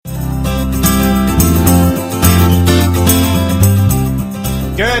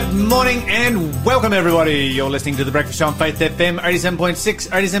And welcome everybody. You're listening to The Breakfast Show on Faith FM 87.6,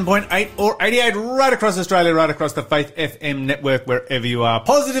 87.8 or 88 right across Australia, right across the Faith FM network, wherever you are.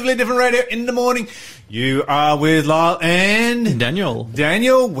 Positively Different Radio in the morning. You are with Lyle and Daniel.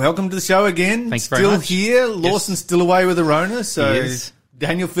 Daniel, welcome to the show again. Thanks very much. Still here. Lawson's still away with the Rona, so Yes.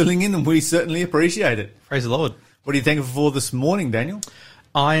 Daniel filling in and we certainly appreciate it. Praise the Lord. What are you thankful for this morning, Daniel?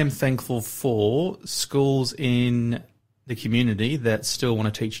 I am thankful for schools in the community that still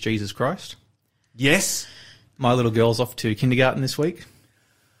want to teach Jesus Christ. Yes. My little girl's off to kindergarten this week.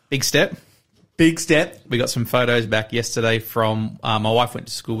 Big step. Big step. We got some photos back yesterday from my wife went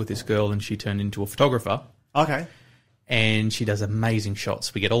to school with this girl and she turned into a photographer. Okay. And she does amazing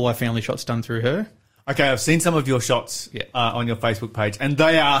shots. We get all our family shots done through her. Okay, I've seen some of your shots on your Facebook page, and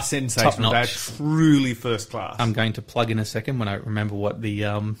they are sensational. They're truly first class. I'm going to plug in a second when I remember what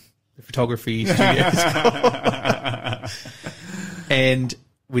the photography studio is called. And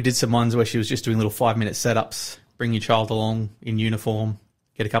we did some ones where she was just doing little 5-minute setups, bring your child along in uniform,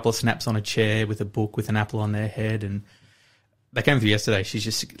 get a couple of snaps on a chair with a book with an apple on their head, and they came through yesterday. She's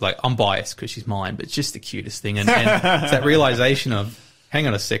just like, I'm biased because she's mine, but it's just the cutest thing. And it's that realization of, hang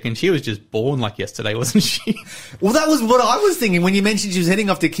on a second, she was just born like yesterday, wasn't she? Well, that was what I was thinking when you mentioned she was heading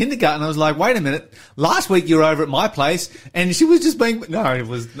off to kindergarten. I was like, wait a minute. Last week you were over at my place and she was just being... No, it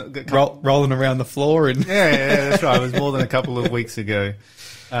was... Rolling around the floor. And Yeah, that's right. It was more than a couple of weeks ago.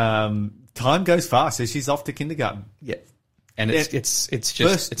 Time goes fast, so she's off to kindergarten. Yeah. And it's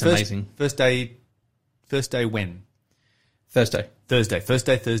amazing. First day when? Thursday.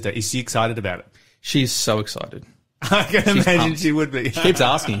 Thursday. Is she excited about it? She's so excited. I can imagine pumped. She would be. She keeps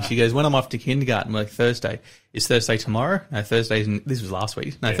asking. She goes, when I'm off to kindergarten, we're like, Thursday. Is Thursday tomorrow? No, Thursday's... This was last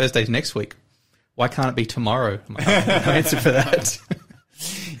week. No, Thursday's next week. Why can't it be tomorrow? I'm like, no answer for that.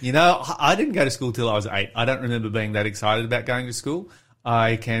 You know, I didn't go to school till I was 8. I don't remember being that excited about going to school.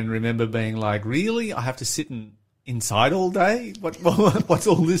 I can remember being like, really? I have to sit inside all day? What's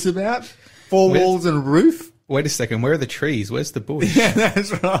all this about? Four walls and a roof? Wait a second, where are the trees? Where's the bush? Yeah,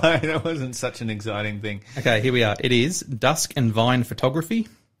 that's right. It wasn't such an exciting thing. Okay, here we are. It is Dusk and Vine Photography.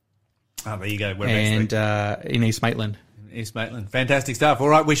 Oh, there you go. And in East Maitland. East Maitland. Fantastic stuff. All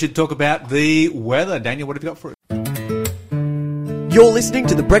right, we should talk about the weather. Daniel, what have you got for it? You're listening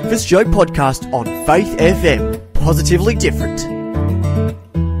to The Breakfast Show podcast on Faith FM. Positively different.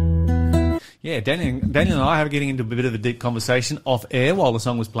 Yeah, Daniel and I are getting into a bit of a deep conversation off air while the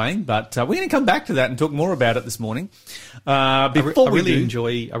song was playing, but we're going to come back to that and talk more about it this morning. I really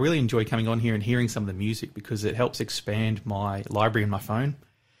enjoy coming on here and hearing some of the music because it helps expand my library in my phone.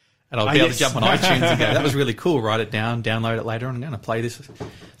 And I'll be able to jump on iTunes and go, that was really cool, write it down, download it later on. I'm going to play this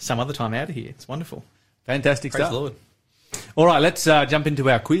some other time out of here. It's wonderful. Fantastic Praise stuff. the Lord. All right, let's jump into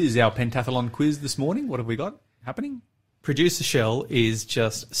our quiz, our pentathlon quiz this morning. What have we got happening? Producer Shell is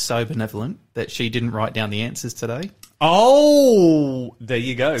just so benevolent that she didn't write down the answers today. Oh, there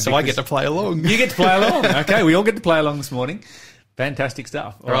you go. So I get to play along. You get to play along. Okay, we all get to play along this morning. Fantastic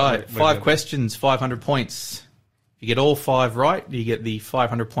stuff. All right, 5 questions, 500 points. If you get all 5 right, you get the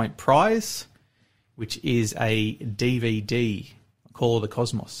 500-point prize, which is a DVD, Call of the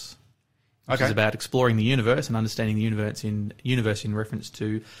Cosmos, which is about exploring the universe and understanding the universe in reference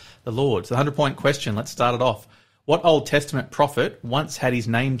to the Lord. So the 100-point question, let's start it off. What Old Testament prophet once had his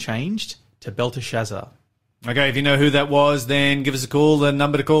name changed to Belteshazzar? Okay, if you know who that was, then give us a call. The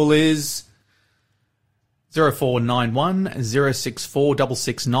number to call is 0491 064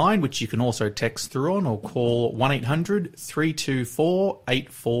 669, which you can also text through on, or call 1800 324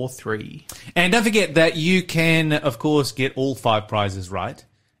 843. And don't forget that you can, of course, get all 5 prizes right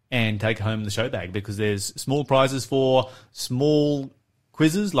and take home the show bag, because there's small prizes for small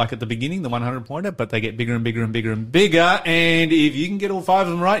quizzes, like at the beginning, the 100-pointer, but they get bigger and bigger and bigger and bigger. And if you can get all 5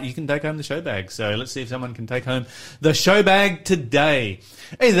 of them right, you can take home the show bag. So let's see if someone can take home the show bag today.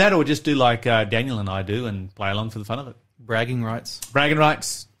 Either that or just do like Daniel and I do and play along for the fun of it. Bragging rights. Bragging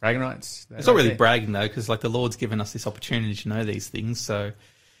rights. It's not really bragging, though, because like the Lord's given us this opportunity to know these things. So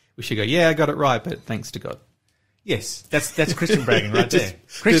we should go, yeah, I got it right, but thanks to God. Yes, that's Christian bragging right there.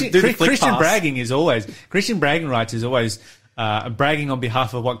 Christian bragging rights is always bragging on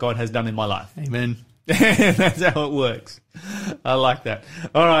behalf of what God has done in my life. Amen. That's how it works. I like that.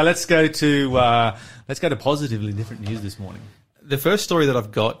 All right, let's go to positively different news this morning. The first story that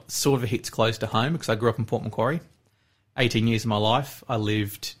I've got sort of hits close to home because I grew up in Port Macquarie. 18 years of my life, I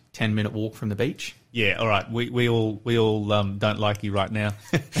lived 10-minute walk from the beach. Yeah, all right. We all don't like you right now.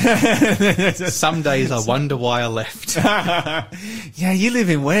 Some days I wonder why I left. Yeah, you live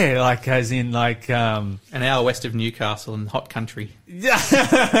in where? Like, as in, like... An hour west of Newcastle in hot country.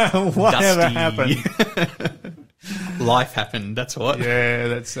 Whatever happened? Life happened, that's what. Yeah,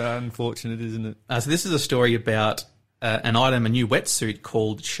 that's unfortunate, isn't it? So this is a story about a new wetsuit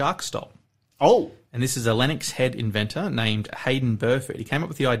called Shark Stop. Oh. And this is a Lennox Head inventor named Hayden Burford. He came up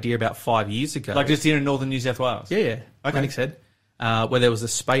with the idea about 5 years ago. Like just here in northern New South Wales? Yeah. Okay. Lennox Head, where there was a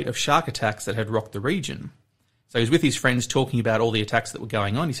spate of shark attacks that had rocked the region. So he was with his friends talking about all the attacks that were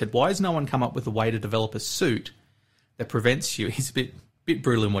going on. He said, why has no one come up with a way to develop a suit that prevents you? He's a bit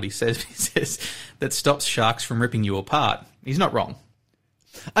brutal in what he says. He says that stops sharks from ripping you apart. He's not wrong.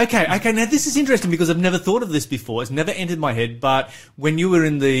 Okay. Now this is interesting because I've never thought of this before. It's never entered my head. But when you were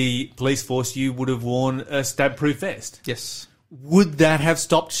in the police force, you would have worn a stab-proof vest. Yes. Would that have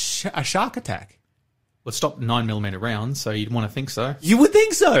stopped a shark attack? Well, it stopped 9mm rounds, so you'd want to think so. You would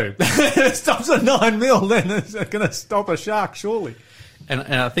think so. It stops a 9mm, then it's going to stop a shark, surely. And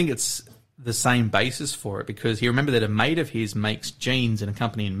I think it's the same basis for it, because you remember that a mate of his makes jeans in a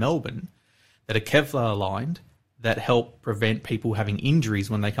company in Melbourne that are Kevlar aligned that help prevent people having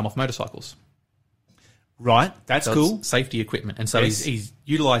injuries when they come off motorcycles. Right, that's So cool. it's safety equipment. And so Yes. he's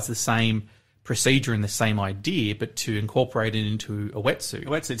utilised the same procedure and the same idea, but to incorporate it into a wetsuit. A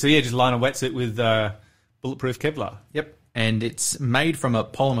wetsuit. So yeah, just line a wetsuit with bulletproof Kevlar. Yep. And it's made from a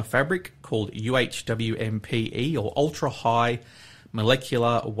polymer fabric called UHWMPE, or ultra high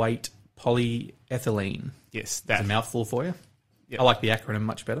molecular weight polyethylene. Yes, That's a that. mouthful for you. Yep. I like the acronym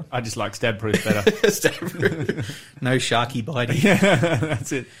much better. I just like stab-proof better. No sharky biting. Yeah,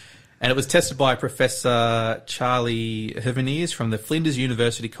 that's it. And it was tested by Professor Charlie Heveniers from the Flinders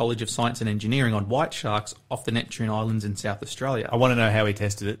University College of Science and Engineering on white sharks off the Neptune Islands in South Australia. I want to know how he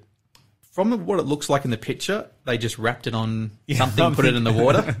tested it. From what it looks like in the picture, they just wrapped it on something and put it in the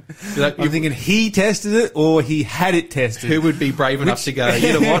water. Like, I'm thinking he tested it or he had it tested. who would be brave enough to go,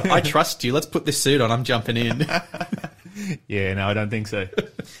 you know what, I trust you, let's put this suit on, I'm jumping in. Yeah, no, I don't think so.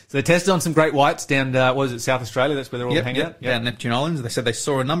 So they tested on some great whites down, what was it, South Australia? That's where they're all hanging out? Down Neptune Islands. They said they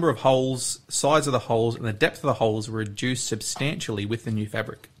saw a number of holes, size of the holes, and the depth of the holes were reduced substantially with the new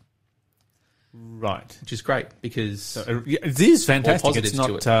fabric, Right. which is great because... It is fantastic. All It's positives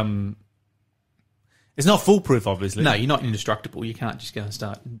not, to it's not foolproof, obviously. no, you're not indestructible. You can't just go and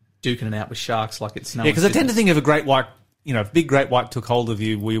start duking it out with sharks like it's no Yeah, because I one's tend to business. think if a great white, if a big great white took hold of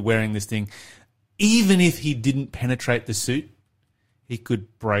you, were you wearing this thing, even if he didn't penetrate the suit, he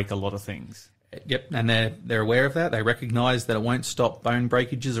could break a lot of things. Yep, and they're aware of that. They recognise that it won't stop bone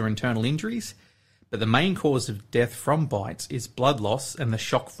breakages or internal injuries, but the main cause of death from bites is blood loss and the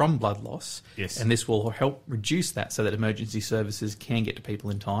shock from blood loss. Yes. And this will help reduce that so that emergency services can get to people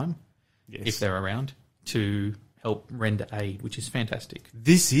in time, Yes. if they're around, to help render aid, which is fantastic.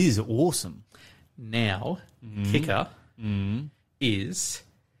 This is awesome. Now, kicker is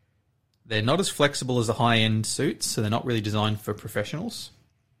they're not as flexible as the high-end suits, so they're not really designed for professionals,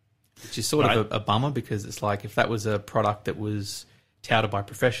 which is sort of a bummer, because it's like if that was a product that was touted by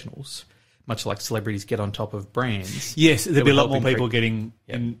professionals, much like celebrities get on top of brands. Yes, there'd be a would lot help more people getting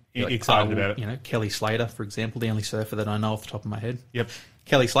Like, excited about it. You know, Kelly Slater, for example, the only surfer that I know off the top of my head. Yep.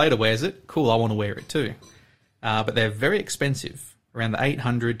 Kelly Slater wears it. Cool, I want to wear it too. But they're very expensive, around the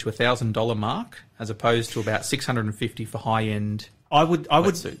 $800 to $1,000 mark, as opposed to about $650 for high-end. I would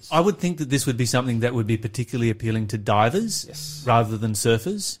wetsuits. think that this would be something that would be particularly appealing to divers rather than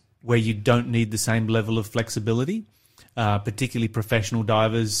surfers, where you don't need the same level of flexibility. Particularly professional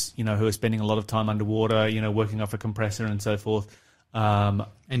divers, who are spending a lot of time underwater, working off a compressor and so forth.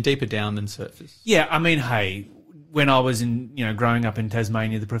 And deeper down than surfers. Yeah, I mean, hey, when I was growing up in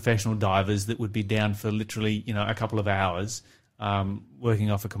Tasmania, the professional divers that would be down for literally, a couple of hours,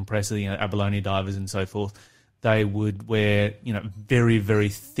 working off a compressor, abalone divers and so forth, they would wear, very, very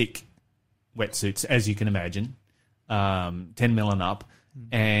thick wetsuits, as you can imagine, 10 mil and up,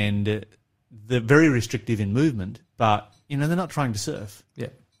 and they're very restrictive in movement, but, they're not trying to surf. Yeah.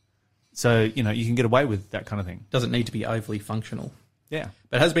 So, you can get away with that kind of thing. Doesn't need to be overly functional. Yeah.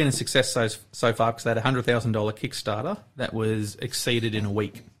 But it has been a success so far, because they had a $100,000 Kickstarter that was exceeded in a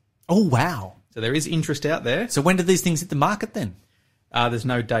week. Oh, wow. So there is interest out there. So when did these things hit the market then? There's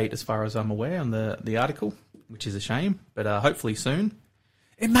no date as far as I'm aware on the article, which is a shame, but hopefully soon.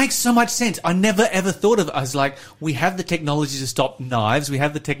 It makes so much sense. I never ever thought of it as like, we have the technology to stop knives, we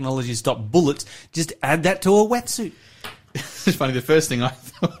have the technology to stop bullets, just add that to a wetsuit. It's funny, the first thing I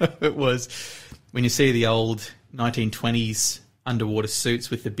thought of it was when you see the old 1920s underwater suits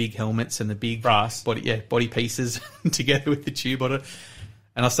with the big helmets and the big brass body pieces together with the tube on it.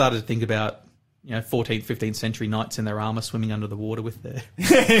 And I started to think about 14th, 15th century knights in their armour swimming under the water with their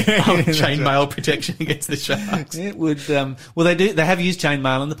chainmail protection against the sharks. It would. Well, they have used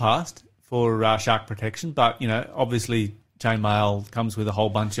chainmail in the past for shark protection, but obviously chainmail comes with a whole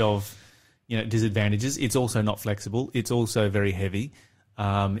bunch of disadvantages. It's also not flexible. It's also very heavy.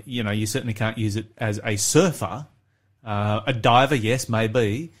 You certainly can't use it as a surfer. A diver, yes,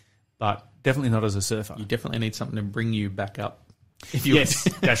 maybe, but definitely not as a surfer. You definitely need something to bring you back up. Yes,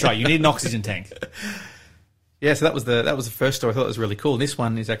 that's right. You need an oxygen tank. Yeah, so that was the first story. I thought it was really cool. This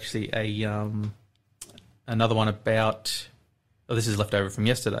one is actually another one about. Oh, this is left over from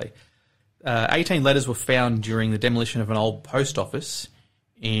yesterday. 18 letters were found during the demolition of an old post office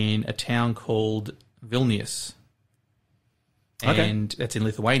in a town called Vilnius, and that's in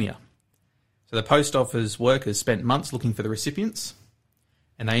Lithuania. So the post office workers spent months looking for the recipients,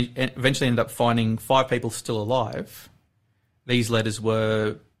 and they eventually ended up finding 5 people still alive. These letters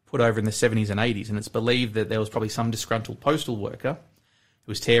were put over in the 70s and 80s, and it's believed that there was probably some disgruntled postal worker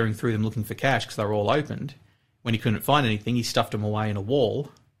who was tearing through them looking for cash because they were all opened. When he couldn't find anything, he stuffed them away in a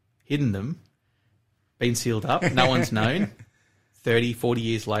wall, hidden them, been sealed up, no one's known. 30, 40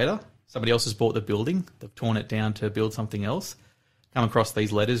 years later, somebody else has bought the building, they've torn it down to build something else, come across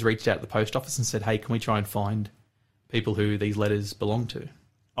these letters, reached out to the post office and said, hey, can we try and find people who these letters belong to?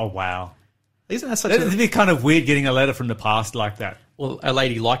 Oh, wow. Isn't that such It'd be kind of weird getting a letter from the past like that. Well, a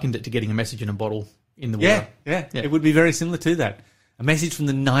lady likened it to getting a message in a bottle in the water. Yeah. It would be very similar to that. A message from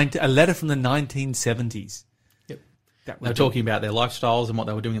a letter from the 1970s. Yep. They were talking about their lifestyles and what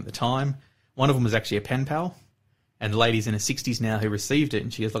they were doing at the time. One of them was actually a pen pal, and the lady's in her 60s now who received it,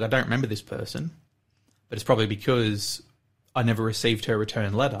 and she goes, look, I don't remember this person, but it's probably because I never received her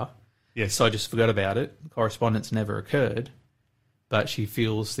return letter. Yes. So I just forgot about it. Correspondence never occurred. But she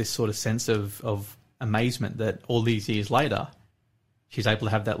feels this sort of sense of amazement that all these years later, she's able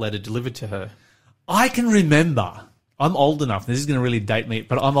to have that letter delivered to her. I can remember, I'm old enough, this is going to really date me,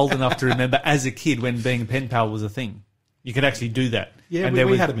 but I'm old enough to remember as a kid when being a pen pal was a thing. You could actually do that. Yeah, and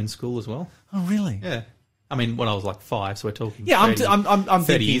we had them in school as well. Oh, really? Yeah. I mean, when I was like 5, so we're talking. Yeah, 30, I'm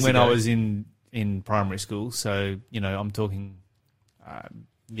thinking years when ago. I was in primary school, so, I'm talking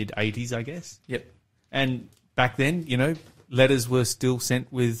mid-80s, I guess. Yep. And back then, letters were still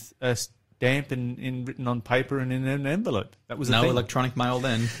sent with a stamp and written on paper and in an envelope. That was no thing. electronic mail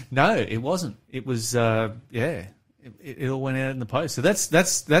then. No, it wasn't. It was It all went out in the post. So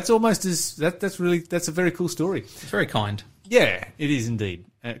that's almost as that's a very cool story. It's very kind. Yeah, it is indeed.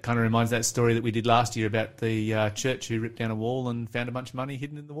 It kind of reminds that story that we did last year about the church who ripped down a wall and found a bunch of money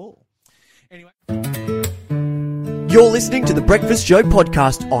hidden in the wall. Anyway. You're listening to the Breakfast Show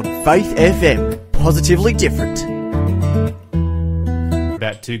podcast on Faith FM. Positively different.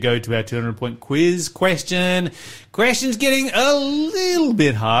 About to go to our 200-point quiz question. Question's getting a little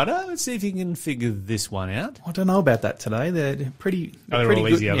bit harder. Let's see if you can figure this one out. I don't know about that today. They're pretty They're pretty all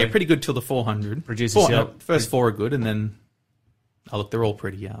good. easy, are Yeah, they? pretty good till the 400. Producer Shell. First 4 are good, and then look, they're all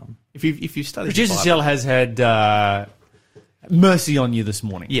pretty. If you study Producer Shell has had mercy on you this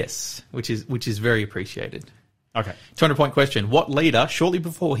morning. yes, which is very appreciated. Okay. 200-point question. What leader, shortly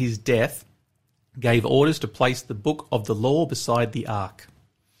before his death, gave orders to place the book of the law beside the ark?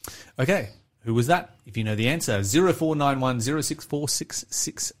 Okay. Who was that? If you know the answer, 0491 064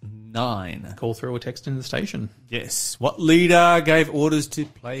 669. Call through or text into the station. Yes. What leader gave orders to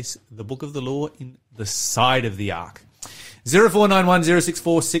place the book of the law in the side of the ark? 0491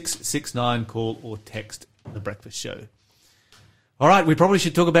 064 669. Call or text The Breakfast Show. All right. We probably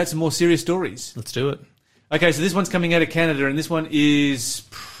should talk about some more serious stories. Let's do it. Okay, so this one's coming out of Canada, and this one is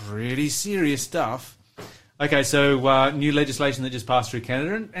pretty serious stuff. Okay, so new legislation that just passed through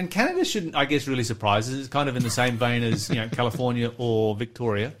Canada, and Canada shouldn't, I guess, really surprise us. It's kind of in the same vein as California or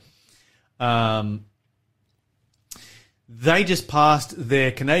Victoria. They just passed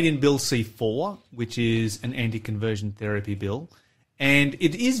their Canadian Bill C4, which is an anti-conversion therapy bill, and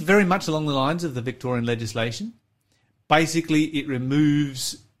it is very much along the lines of the Victorian legislation. Basically, it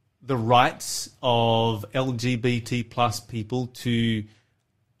removes the rights of LGBT plus people to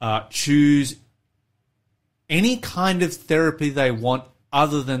choose any kind of therapy they want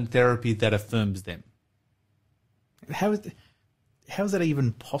other than therapy that affirms them. How is that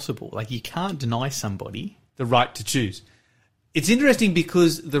even possible? Like, you can't deny somebody The right to choose. It's interesting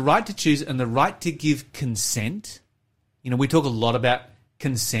because the right to choose and the right to give consent, we talk a lot about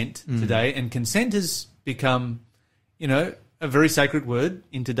consent today, and consent has become, a very sacred word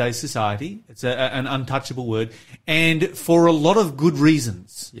in today's society. It's an untouchable word, and for a lot of good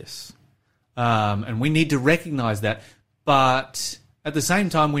reasons. Yes. And we need to recognise that. But at the same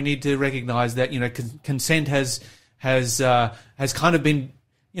time, we need to recognise that, consent has kind of been,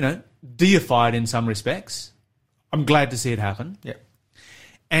 deified in some respects. I'm glad to see it happen. Yeah.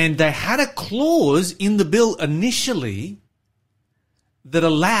 And they had a clause in the bill initially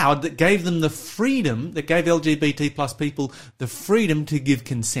that gave them the freedom, that gave LGBT plus people the freedom to give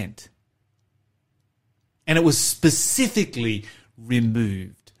consent. And it was specifically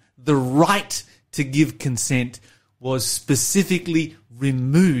removed. The right to give consent was specifically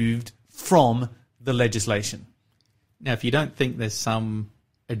removed from the legislation. Now, if you don't think there's some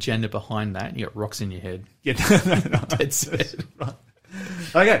agenda behind that, you got rocks in your head. Yeah, no. Dead set. Right.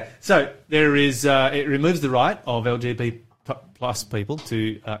 Okay, so there is it removes the right of LGBT plus people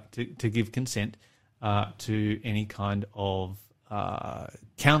to give consent to any kind of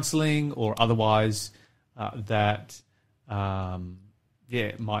counselling or otherwise that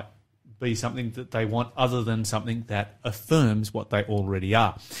might be something that they want other than something that affirms what they already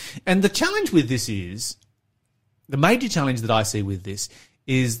are. And the challenge with this is, the major challenge that I see with this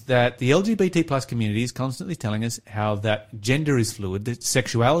is that the LGBT plus community is constantly telling us how that gender is fluid, that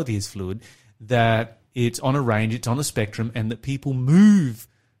sexuality is fluid, that it's on a range, it's on a spectrum, and that people move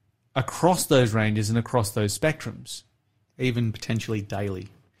across those ranges and across those spectrums. Even potentially daily.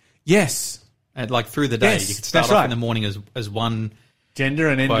 Yes. And like through the day. Yes, You could start that's off right. in the morning as one Gender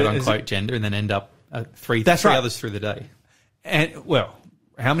and quote unquote gender and then end up three That's right. others through the day. And, well,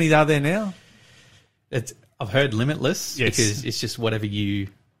 how many are there now? I've heard limitless Yes. because it's just whatever you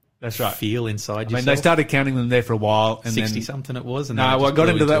That's right. feel inside I yourself. mean, they started counting them there for a while. And 60 then, something it was. And no, then well, I just got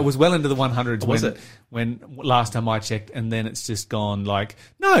grew into that. It was well into the 100s Was it? when last time I checked, and then it's just gone like,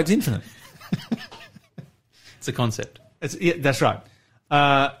 no, it's infinite. It's a concept. That's right.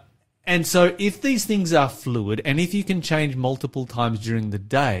 And so if these things are fluid, and if you can change multiple times during the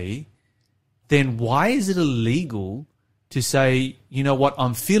day, then why is it illegal to say, you know what,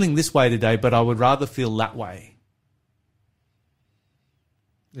 I'm feeling this way today, but I would rather feel that way?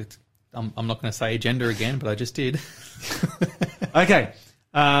 I'm not going to say gender again, but I just did. Okay.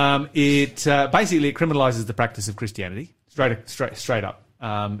 It basically criminalizes the practice of Christianity, straight up.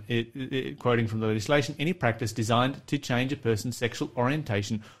 Quoting from the legislation, any practice designed to change a person's sexual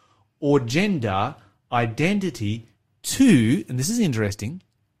orientation or gender identity to, and this is interesting,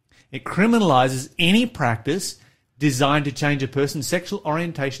 it criminalizes any practice designed to change a person's sexual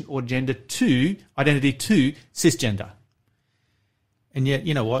orientation or gender to, identity to, cisgender. And yet,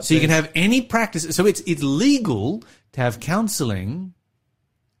 you know what? So you can have any practice. So it's legal to have counselling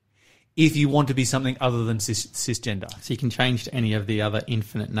if you want to be something other than cisgender. So you can change to any of the other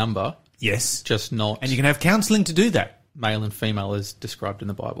infinite number, Yes. just not And you can have counselling to do that. male and female as described in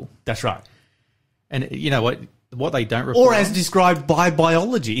the Bible. That's right. And you know what they don't report Or as on? described by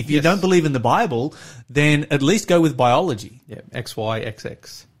biology. If you don't believe in the Bible, then at least go with biology. Yeah, XY,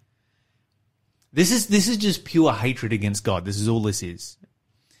 XX. This is just pure hatred against God. This is all this is.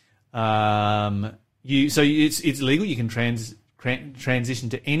 It's legal. You can transition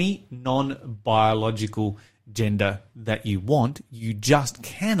to any non-biological gender that you want. You just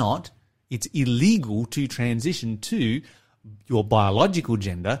cannot. It's illegal to transition to your biological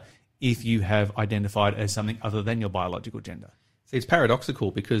gender if you have identified as something other than your biological gender. See, it's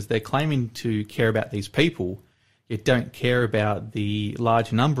paradoxical because they're claiming to care about these people, yet don't care about the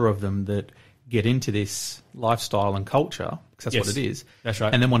large number of them that get into this lifestyle and culture, because that's what it is. That's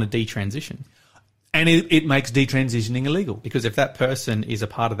right. And then want to detransition. And it makes detransitioning illegal. Because if that person is a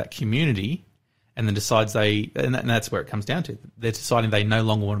part of that community and then decides and that's where it comes down to, they're deciding they no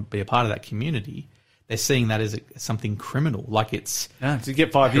longer want to be a part of that community, they're seeing that as something criminal. Like it's To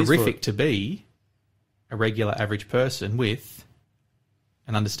get 5 years for horrific it. to be a regular average person with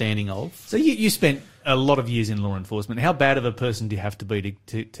an understanding of. So you spent a lot of years in law enforcement. How bad of a person do you have to be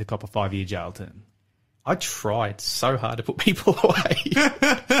to cop a 5-year jail term? I tried so hard to put people away.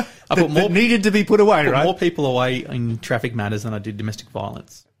 I put That needed to be put away, right? more people away in traffic matters than I did domestic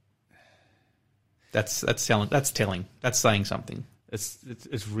violence. That's telling. That's saying something.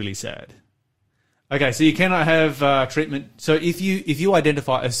 It's really sad. Okay, so you cannot have treatment. So if you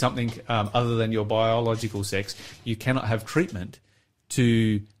identify as something other than your biological sex, you cannot have treatment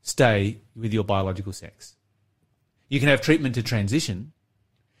to stay with your biological sex. You can have treatment to transition.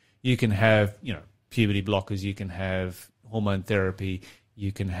 You can have, puberty blockers. You can have hormone therapy.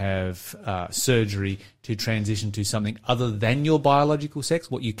 You can have surgery to transition to something other than your biological sex.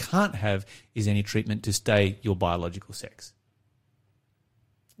 What you can't have is any treatment to stay your biological sex.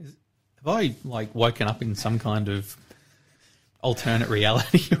 Have I woken up in some kind of alternate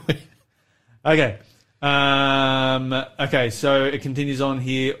reality? Okay. Okay, so it continues on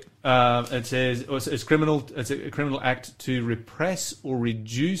here. It says it's criminal. It's a criminal act to repress or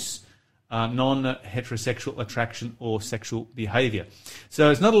reduce non-heterosexual attraction or sexual behaviour.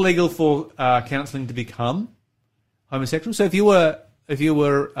 So it's not illegal for counselling to become homosexual. So if you were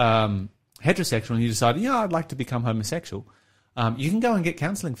heterosexual and you decided, I'd like to become homosexual, you can go and get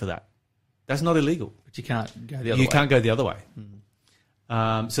counselling for that. That's not illegal. But you can't go the other way. You can't go the other way.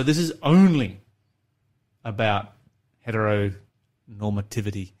 So this is only about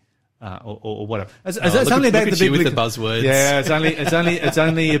heteronormativity or whatever. It's look only at- about look the at you with biblical the buzzwords. Yeah, it's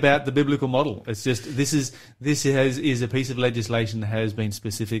only about the biblical model. It's just this is a piece of legislation that has been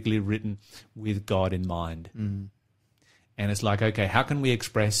specifically written with God in mind. And it's like, okay, how can we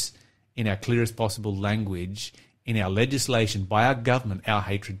express in our clearest possible language, in our legislation, by our government, our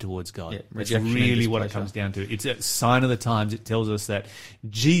hatred towards God? Yeah, That's rejection and really what it displeasure. comes down to. It's a sign of the times. It tells us that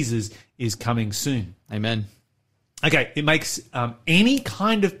Jesus is coming soon. Amen. Okay, it makes any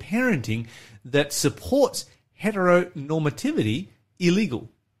kind of parenting that supports heteronormativity illegal.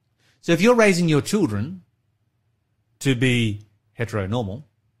 So if you're raising your children to be heteronormal,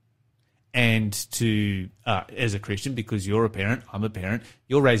 and to, as a Christian, because you're a parent, I'm a parent,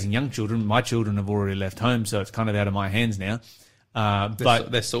 you're raising young children. My children have already left home, so it's kind of out of my hands now. But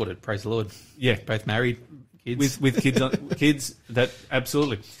They're sorted, praise the Lord. yeah, Both married, kids. with kids, kids, that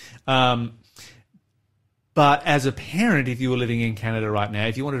absolutely. But as a parent, if you were living in Canada right now,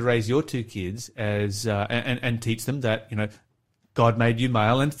 if you wanted to raise your two kids as and teach them that, you know, God made you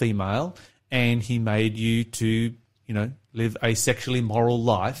male and female, and He made you to, you know, live a sexually moral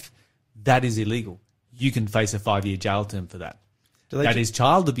life, that is illegal. You can face a 5-year jail term for that. That is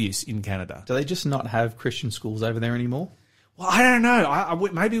child abuse in Canada. Do they just not have Christian schools over there anymore? Well, I don't know.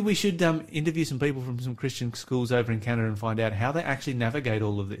 Maybe we should interview some people from some Christian schools over in Canada and find out how they actually navigate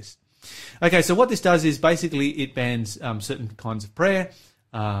all of this. Okay, so what this does is basically it bans certain kinds of prayer,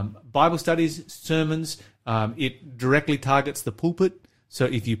 Bible studies, sermons. It directly targets the pulpit. So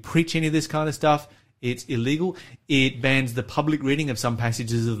if you preach any of this kind of stuff, it's illegal. It bans the public reading of some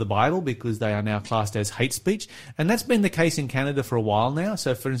passages of the Bible because they are now classed as hate speech. And that's been the case in Canada for a while now.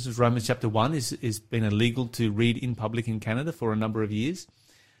 So, for instance, Romans chapter 1 is been illegal to read in public in Canada for a number of years.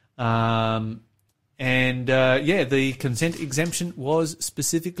 The consent exemption was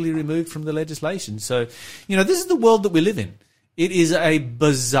specifically removed from the legislation. So, you know, this is the world that we live in. It is a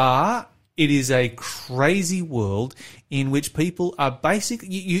bizarre, it is a crazy world in which people are basically,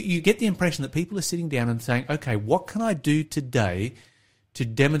 you get the impression that people are sitting down and saying, okay, what can I do today to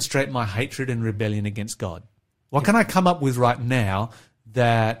demonstrate my hatred and rebellion against God? What can I come up with right now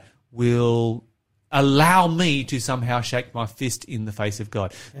that will allow me to somehow shake my fist in the face of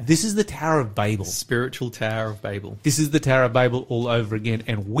God? Yeah. This is the Tower of Babel. Spiritual Tower of Babel. This is the Tower of Babel all over again,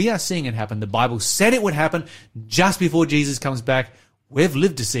 and we are seeing it happen. The Bible said it would happen just before Jesus comes back. We've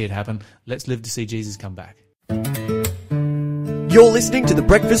lived to see it happen. Let's live to see Jesus come back. You're listening to the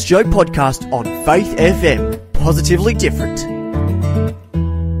Breakfast Show podcast on Faith FM. Positively different.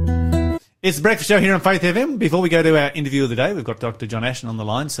 It's the Breakfast Show here on Faith FM. Before we go to our interview of the day, we've got Dr. John Ashton on the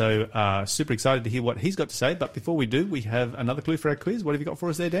line, so super excited to hear what he's got to say. But before we do, we have another clue for our quiz. What have you got for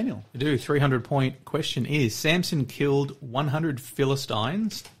us there, Daniel? We do. 300-point question is, Samson killed 100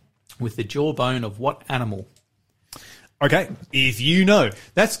 Philistines with the jawbone of what animal? Okay, if you know.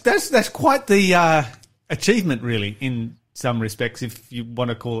 That's quite the achievement, really, in some respects, if you want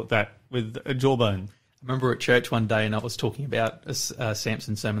to call it that, with a jawbone. I remember at church one day and I was talking about a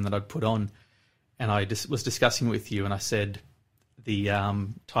Samson sermon that I'd put on, and I was discussing with you, and I said the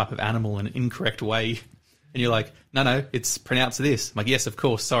type of animal in an incorrect way, and you're like, no, it's pronounced this. I'm like, yes, of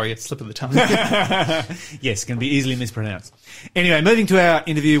course, sorry, it's slip of the tongue. Yes, can be easily mispronounced. Anyway, moving to our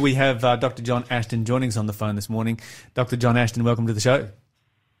interview, we have Dr. John Ashton joining us on the phone this morning. Dr. John Ashton, welcome to the show.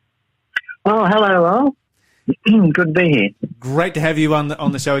 Oh, hello, all. Good to be here. Great to have you on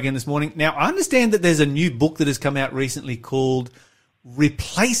the show again this morning. Now, I understand that there's a new book that has come out recently called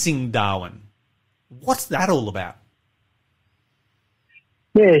Replacing Darwin. What's that all about?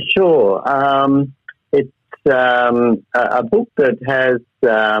 Yeah, sure. It's a book that has,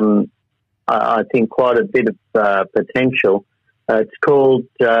 I think, quite a bit of potential. It's called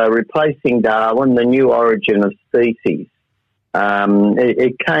Replacing Darwin, The New Origin of Species.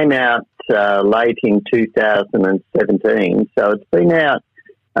 It came out late in 2017, so it's been out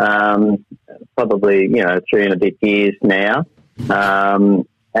probably 3 and a bit years now.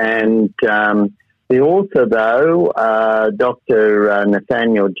 The author, though, Dr.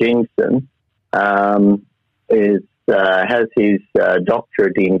 Nathaniel Jensen, has his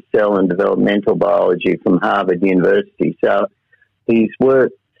doctorate in cell and developmental biology from Harvard University. So he's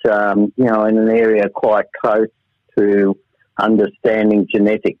worked, in an area quite close to understanding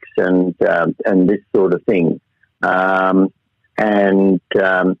genetics and this sort of thing.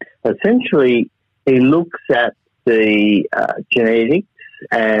 Essentially, he looks at the genetics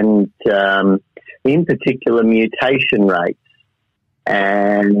and, in particular, mutation rates.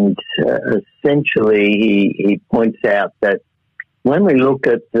 And essentially, he points out that when we look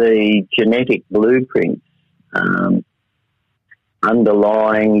at the genetic blueprints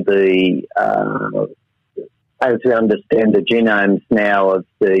underlying the as we understand the genomes now of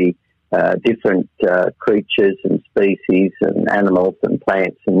the different creatures and species and animals and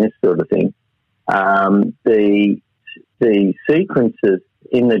plants and this sort of thing, the sequences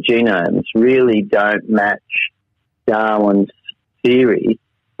in the genomes really don't match Darwin's theory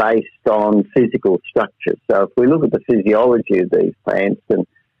based on physical structure. So if we look at the physiology of these plants,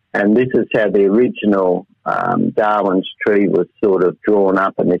 and this is how the original Darwin's tree was sort of drawn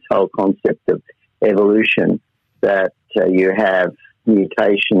up, and this whole concept of evolution, that you have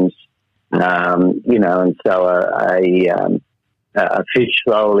mutations, and so a fish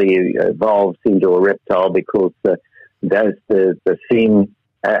slowly evolves into a reptile because the fin,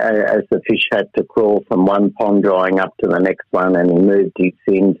 as the fish had to crawl from one pond drying up to the next one, and he moved his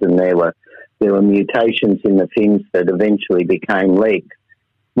fins, and there were mutations in the fins that eventually became legs.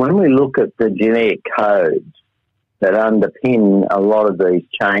 When we look at the genetic codes that underpin a lot of these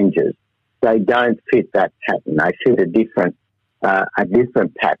changes, they don't fit that pattern. They fit a different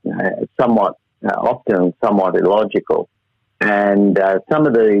pattern, often somewhat illogical. And some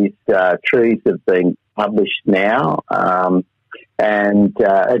of these trees have been published now, and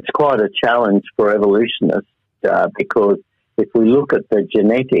it's quite a challenge for evolutionists because if we look at the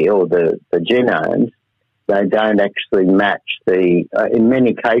genetic or the genomes, they don't actually match in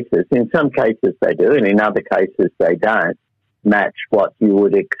many cases. In some cases they do, and in other cases they don't match what you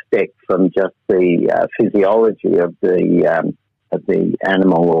would expect from just the physiology of the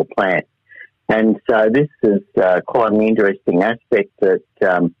animal or plant. And so this is quite an interesting aspect that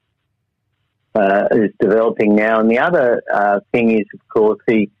is developing now. And the other thing is, of course,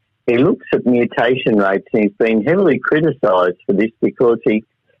 he looks at mutation rates, and he's been heavily criticised for this because he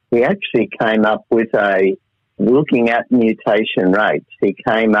actually came up with looking at mutation rates, he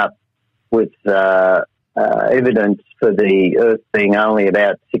came up with evidence for the Earth being only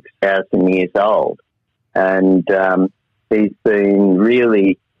about 6,000 years old. And he's been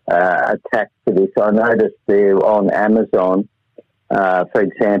really attacked for this. I noticed there on Amazon, for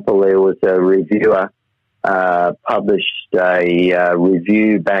example, there was a reviewer published a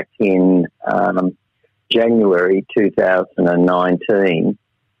review back in January 2019,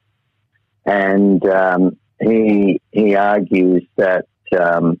 and he argues that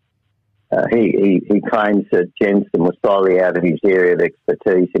he claims that Jensen was slightly out of his area of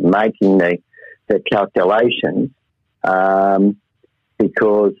expertise in making the calculations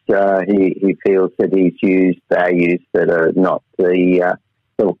because he feels that he's used values that are not the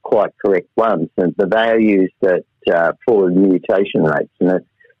quite correct ones. And the values that for mutation rates, and it's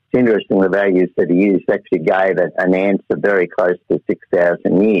interesting, the values that he used actually gave an answer very close to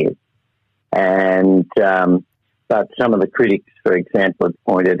 6,000 years. And but some of the critics, for example, have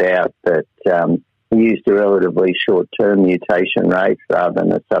pointed out that he used a relatively short-term mutation rate rather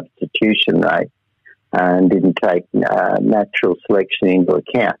than a substitution rate, and didn't take natural selection into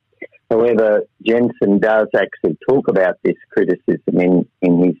account. However, Jensen does actually talk about this criticism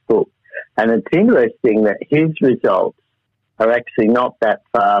in his book. And it's interesting that his results are actually not that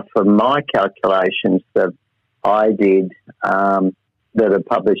far from my calculations that I did that are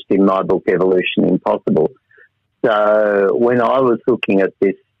published in my book, Evolution Impossible. So when I was looking at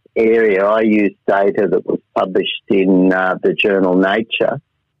this area, I used data that was published in the journal Nature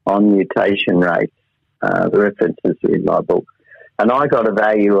on mutation rates. The references are in my book. And I got a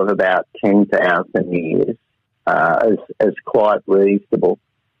value of about 10,000 years as quite reasonable,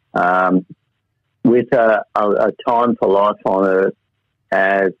 with a time for life on Earth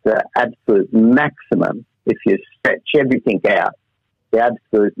as the absolute maximum. If you stretch everything out, the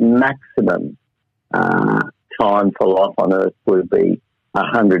absolute maximum time for life on Earth would be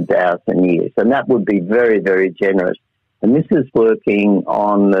 100,000 years. And that would be very, very generous. And this is working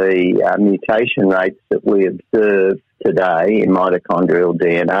on the mutation rates that we observe today in mitochondrial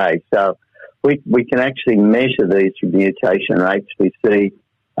DNA. So we can actually measure these mutation rates. We see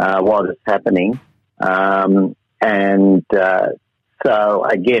what is happening. So,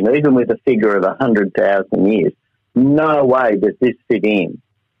 again, even with a figure of 100,000 years, no way does this fit in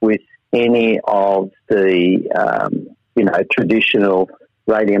with any of the, traditional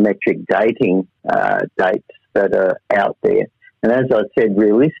radiometric dating dates that are out there. And as I said,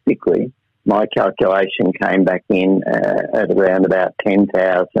 realistically, my calculation came back in at around about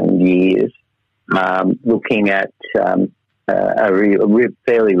 10,000 years, looking at a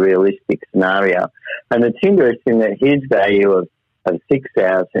fairly realistic scenario. And it's interesting that his value of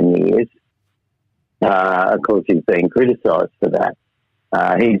 6,000 years, of course, he's been criticised for that.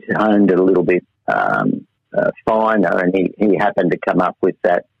 He's honed it a little bit finer, and he happened to come up with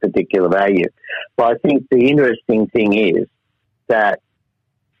that particular value. But I think the interesting thing is that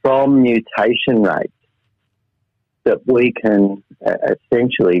from mutation rates, that we can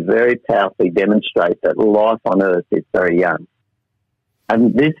essentially very powerfully demonstrate that life on Earth is very young.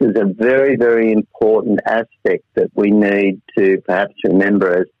 And this is a very, very important aspect that we need to perhaps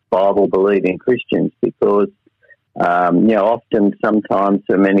remember as Bible-believing Christians, because often sometimes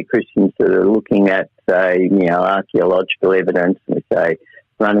there are many Christians that are looking at, say, archaeological evidence, and we say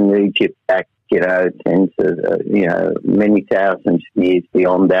running Egypt back, tens of, many thousands of years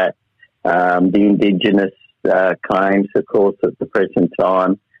beyond that. The indigenous claims, of course, at the present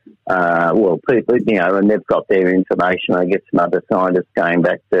time, people, and they've got their information. I guess some other scientists going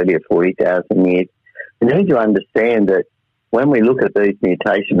back 30 or 40,000 years. We need to understand that when we look at these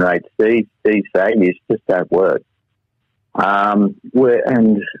mutation rates, these values just don't work. And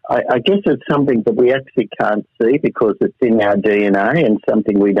I guess it's something that we actually can't see because it's in our DNA and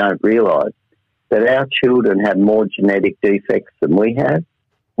something we don't realise, that our children have more genetic defects than we have.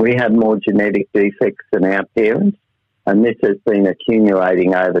 We have more genetic defects than our parents, and this has been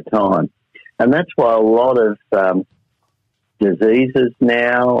accumulating over time. And that's why a lot of diseases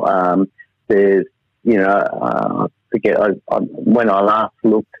now, there's, when I last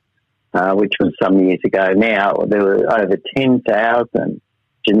looked, which was some years ago now, there were over 10,000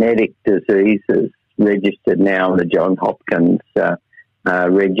 genetic diseases registered now in the Johns Hopkins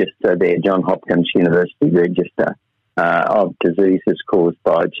register, their Johns Hopkins University register of diseases caused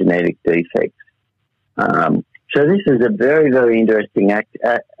by genetic defects. So this is a very, very interesting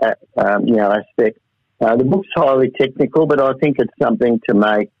aspect. The book's highly technical, but I think it's something to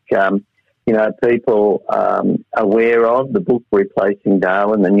make people aware of. The book Replacing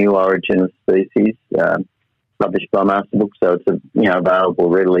Darwin, The New Origin of Species, published by Master Books, so it's available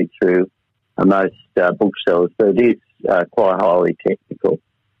readily through most booksellers. So it is quite highly technical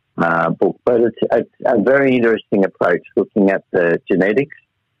book, but it's a very interesting approach looking at the genetics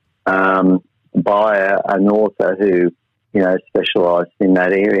by an author who specialised in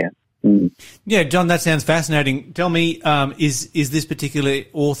that area. Mm. Yeah, John, that sounds fascinating. Tell me, is this particular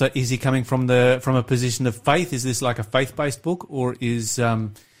author, is he coming from a position of faith? Is this like a faith-based book, or is?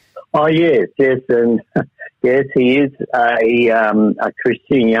 Oh yes, and yes, he is a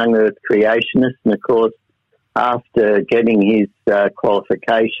Christian young Earth creationist, and of course, after getting his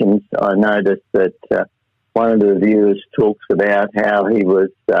qualifications, I noticed that one of the reviewers talks about how he was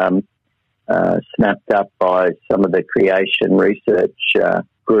snapped up by some of the creation research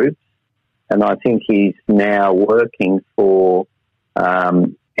groups. And I think he's now working for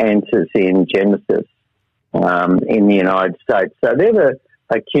Answers in Genesis in the United States. So they've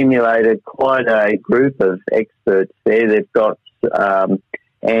accumulated quite a group of experts there. They've got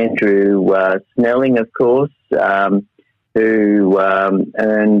Andrew Snelling, of course, who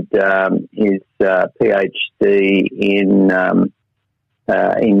earned his PhD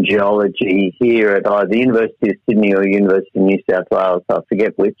in geology here at either the University of Sydney or University of New South Wales. I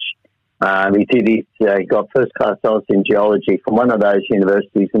forget which. He got first class honours in geology from one of those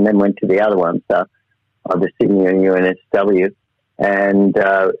universities and then went to the other one, so either Sydney or UNSW, and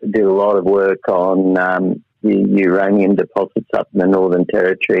did a lot of work on the uranium deposits up in the Northern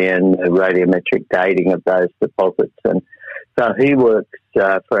Territory and the radiometric dating of those deposits. And so he works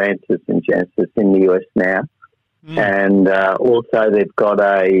for Answers in Genesis in the US now. Mm. And also they've got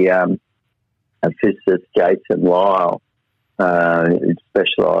a physicist, Jason Lyle,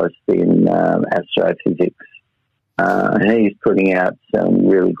 specialised in astrophysics. He's putting out some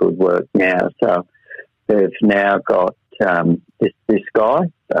really good work now. So they've now got this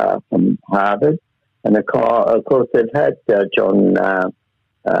guy from Harvard, and of course they've had John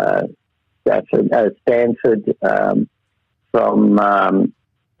Stanford from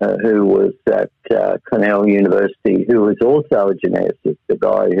who was at Cornell University, who was also a geneticist, the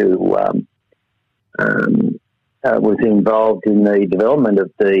guy who was involved in the development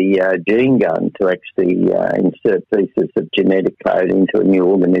of the gene gun to actually insert pieces of genetic code into a new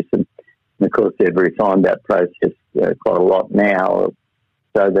organism. And of course, they've refined that process quite a lot now,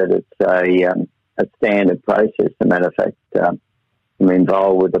 so that it's a standard process. As a matter of fact, I'm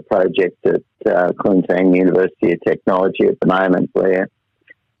involved with a project at Queensland University of Technology at the moment, where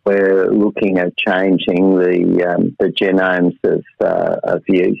we're looking at changing the genomes of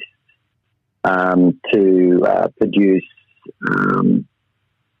yeast to produce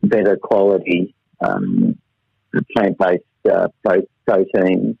better quality plant-based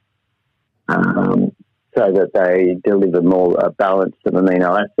proteins, so that they deliver more balance of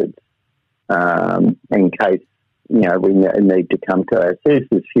amino acids in case we need to come to our. This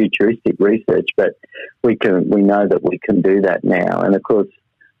is futuristic research, but we know that we can do that now. And of course,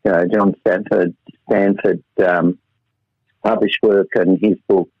 John Stanford published work in his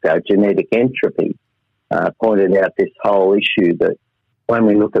book Genetic Entropy, pointed out this whole issue that when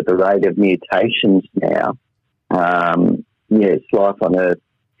we look at the rate of mutations now, yes, life on Earth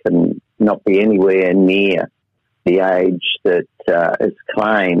can not be anywhere near the age that is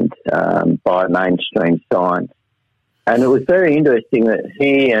claimed by mainstream science. And it was very interesting that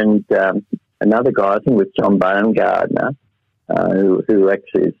he and another guy, I think it was John Baumgartner, who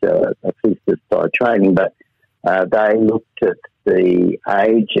actually is a physicist by training, but they looked at the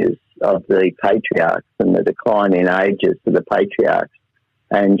ages of the patriarchs and the decline in ages of the patriarchs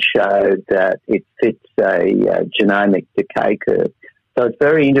and showed that it fits a genomic decay curve. So it's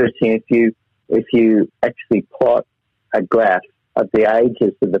very interesting if you actually plot a graph of the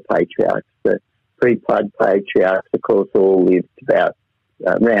ages of the patriarchs. The pre-flood patriarchs, of course, all lived about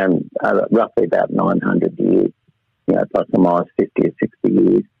roughly about 900 years, plus or minus 50 or 60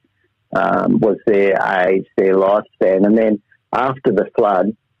 years, was their age, their lifespan. And then after the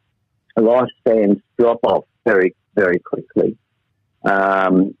flood, lifespans drop off very, very quickly.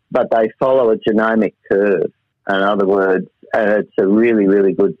 But they follow a genomic curve. In other words, it's a really,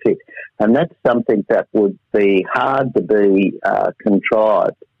 really good fit. And that's something that would be hard to be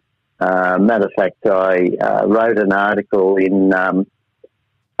contrived. Matter of fact, I wrote an article in a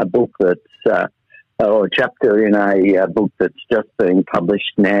book that's, or a chapter in a book that's just been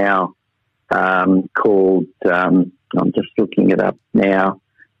published now called, I'm just looking it up now,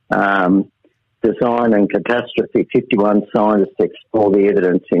 Design and Catastrophe, 51 Scientists Explore the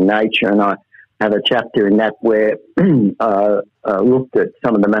Evidence in Nature. And I have a chapter in that where I looked at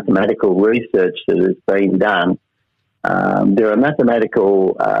some of the mathematical research that has been done. There are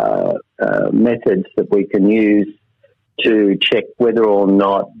mathematical methods that we can use to check whether or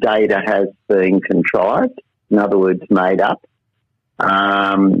not data has been contrived, in other words, made up. There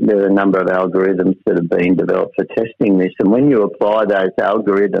are a number of algorithms that have been developed for testing this, and when you apply those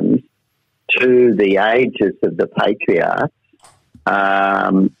algorithms to the ages of the patriarchs,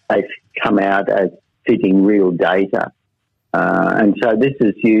 they come out as fitting real data. And so this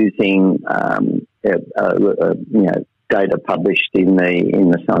is using data published in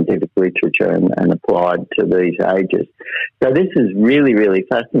the scientific literature and applied to these ages. So this is really, really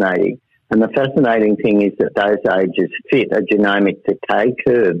fascinating. And the fascinating thing is that those ages fit a genomic decay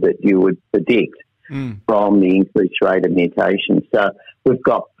curve that you would predict from the increased rate of mutation. So we've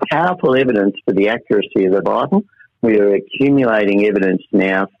got powerful evidence for the accuracy of the Bible. We are accumulating evidence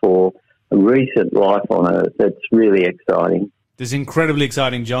now for recent life on Earth. It's really exciting. It's incredibly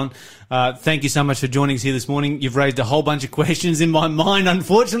exciting, John. Thank you so much for joining us here this morning. You've raised a whole bunch of questions in my mind.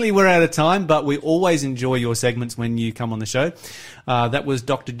 Unfortunately, we're out of time, but we always enjoy your segments when you come on the show. That was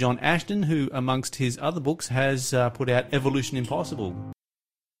Dr. John Ashton, who, amongst his other books, has put out Evolution Impossible.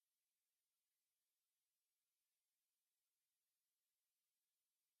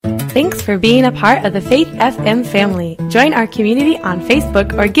 Thanks for being a part of the Faith FM family. Join our community on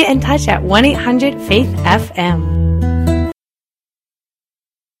Facebook or get in touch at 1-800-FAITH-FM.